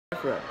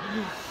For it.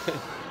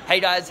 Hey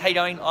guys, how you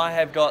doing? I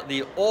have got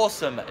the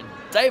awesome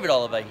David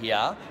Oliver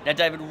here. Now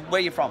David, where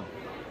are you from?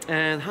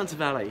 And Hunter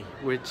Valley,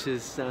 which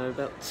is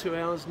about 2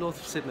 hours north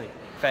of Sydney.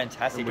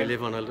 Fantastic. And we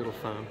live on a little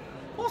farm.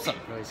 Awesome.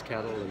 Raise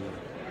cattle and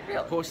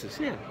Really? horses,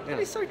 yeah. That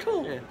is so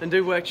cool. Yeah. And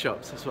do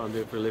workshops, that's what I'm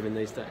doing for a living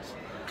these days.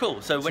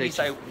 Cool. So when you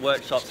say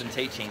workshops and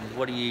teaching,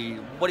 what are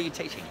you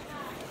teaching?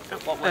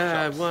 What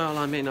workshops? Well,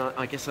 I mean,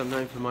 I guess I'm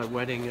known for my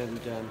wedding and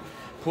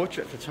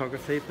portrait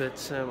photography,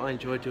 but I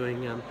enjoy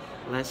doing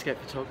landscape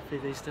photography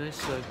these days.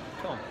 So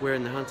Cool. we're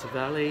in the Hunter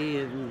Valley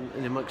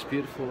in amongst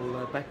beautiful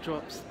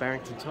backdrops,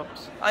 Barrington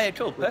Tops. Oh yeah,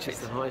 cool. Which Perfect. is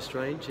the highest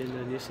range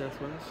in New South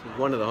Wales.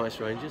 One of the highest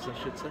ranges,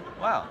 I should say.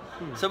 Wow.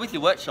 So with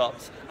your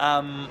workshops,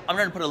 I'm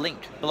going to put a link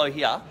below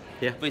here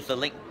Yeah. with the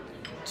link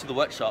to the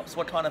workshops.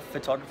 What kind of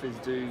photographers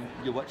do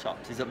your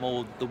workshops? Is it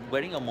more the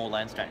wedding or more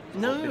landscape? Or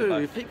a bit of No,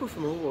 both? people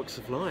from all walks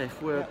of life.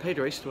 We're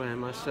Peter Eastway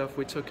and myself.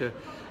 We took a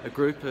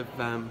group of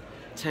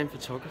 10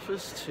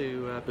 photographers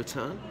to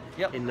Bhutan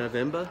Yep. in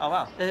November. Oh,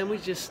 wow. And we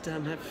just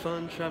had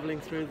fun travelling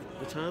through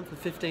Bhutan for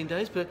 15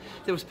 days. But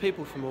there was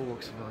people from all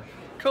walks of life.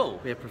 Cool.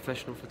 We had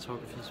professional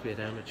photographers, we had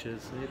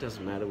amateurs. It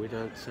doesn't matter. We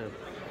don't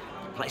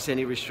place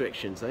any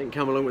restrictions. They can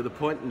come along with a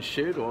point and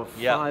shoot or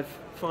Yeah.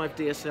 five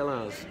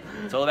DSLRs.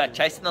 It's all about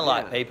chasing the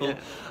light, Yeah, people.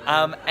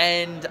 yeah.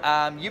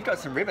 And you've got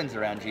some ribbons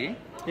around you.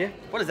 Yeah.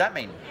 What does that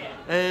mean?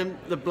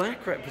 The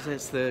black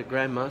represents the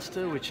Grand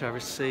Master, which I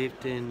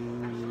received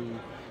in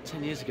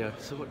 10 years ago.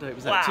 So what date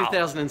was that? Wow.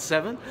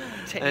 2007.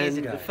 10 years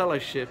And ago. the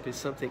fellowship is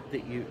something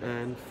that you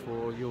earn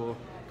for your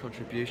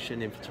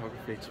contribution in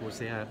photography towards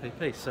the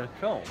ARPP. So,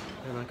 Cool.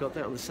 and I got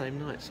that on the same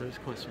night, so it was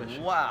quite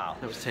special. Wow.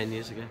 That was 10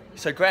 years ago.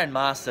 So Grand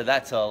Master,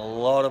 that's a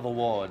lot of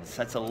awards.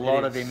 That's a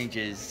lot of is.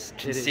 images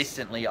It is.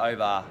 consistently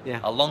over Yeah.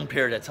 a long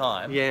period of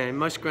time. Yeah, and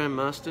most Grand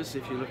Masters,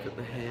 if you look at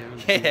the hair.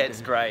 Yeah,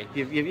 it's grey.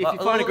 If you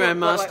find a Grand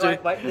Master,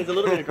 Wait, there's a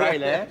little bit of grey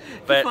there.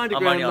 if But you find a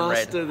I'm Grand only on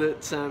red. Master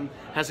that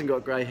hasn't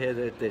got grey hair,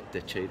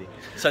 they're cheating.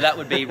 So that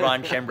would be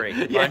Ryan Shembry.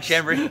 Ryan Yes.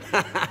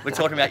 Shembry, we're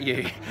talking about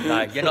you.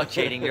 No, you're not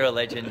cheating. You're a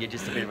legend. You're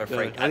just a bit of a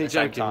freak. at Only the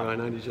same joking, time.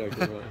 Ryan. Only joking,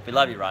 Ryan. We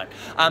love you, Ryan.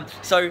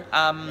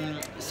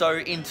 So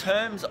in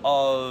terms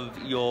of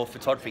your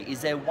photography,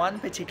 is there one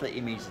particular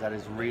image that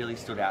has really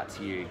stood out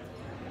to you,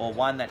 or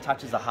one that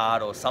touches the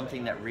heart, or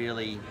something that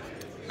really,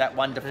 that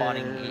one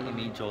defining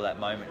image or that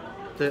moment?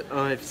 That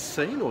I've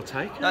seen or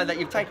taken? No, that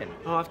you've taken.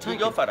 Oh, I've taken.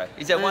 Your photo.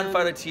 Is there one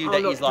photo to you oh,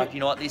 that look, is like, you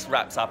know what, this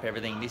wraps up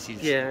everything. This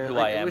is Yeah, who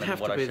I am it would and have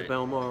what to I be the shoot.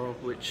 Balmoral,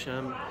 which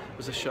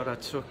was a shot I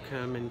took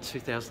in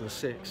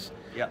 2006.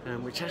 Yeah.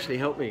 Which actually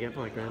helped me get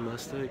my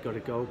Grandmaster. It got a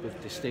gold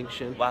with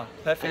distinction. Wow,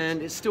 perfect.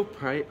 And it still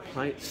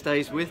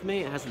stays with me.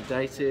 It hasn't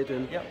dated,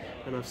 and Yep.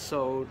 and I've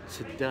sold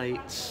to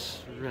date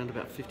around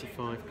about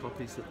 55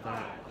 copies of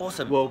that.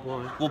 Awesome.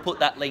 Worldwide. We'll put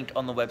that link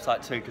on the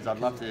website too, because I'd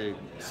love to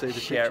See the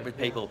share it picture, with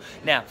yeah. people.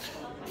 Now,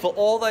 for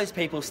all those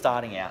people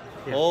starting out,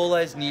 Yeah. all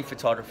those new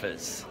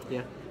photographers,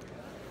 Yeah.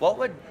 what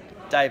would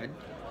David,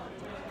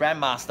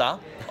 Grandmaster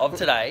of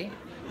today,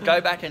 go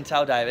back and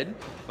tell David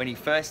when he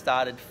first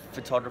started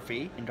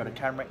photography and got a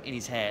camera in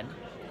his hand?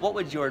 What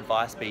would your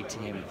advice be to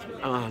him?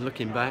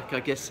 Looking back, I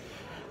guess,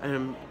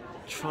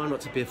 try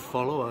not to be a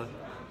follower.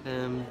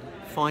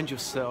 Find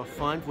yourself,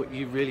 find what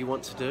you really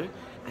want to do,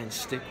 and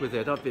stick with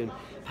it. I've been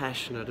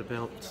passionate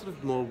about sort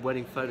of more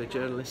wedding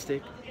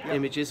photojournalistic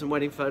images and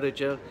wedding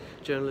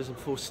photojournalism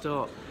full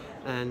stop.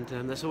 And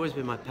that's always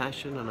been my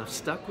passion, and I've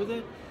stuck with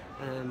it,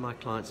 and my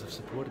clients have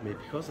supported me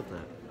because of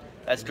that.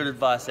 That's good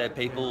advice there,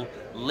 people.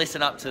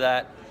 Listen up to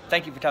that.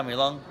 Thank you for coming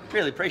along.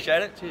 Really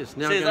appreciate it. Cheers.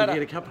 Now See I'm you going to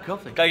later. get a cup of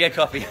coffee. Go get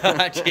coffee.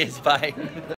 Cheers, bye.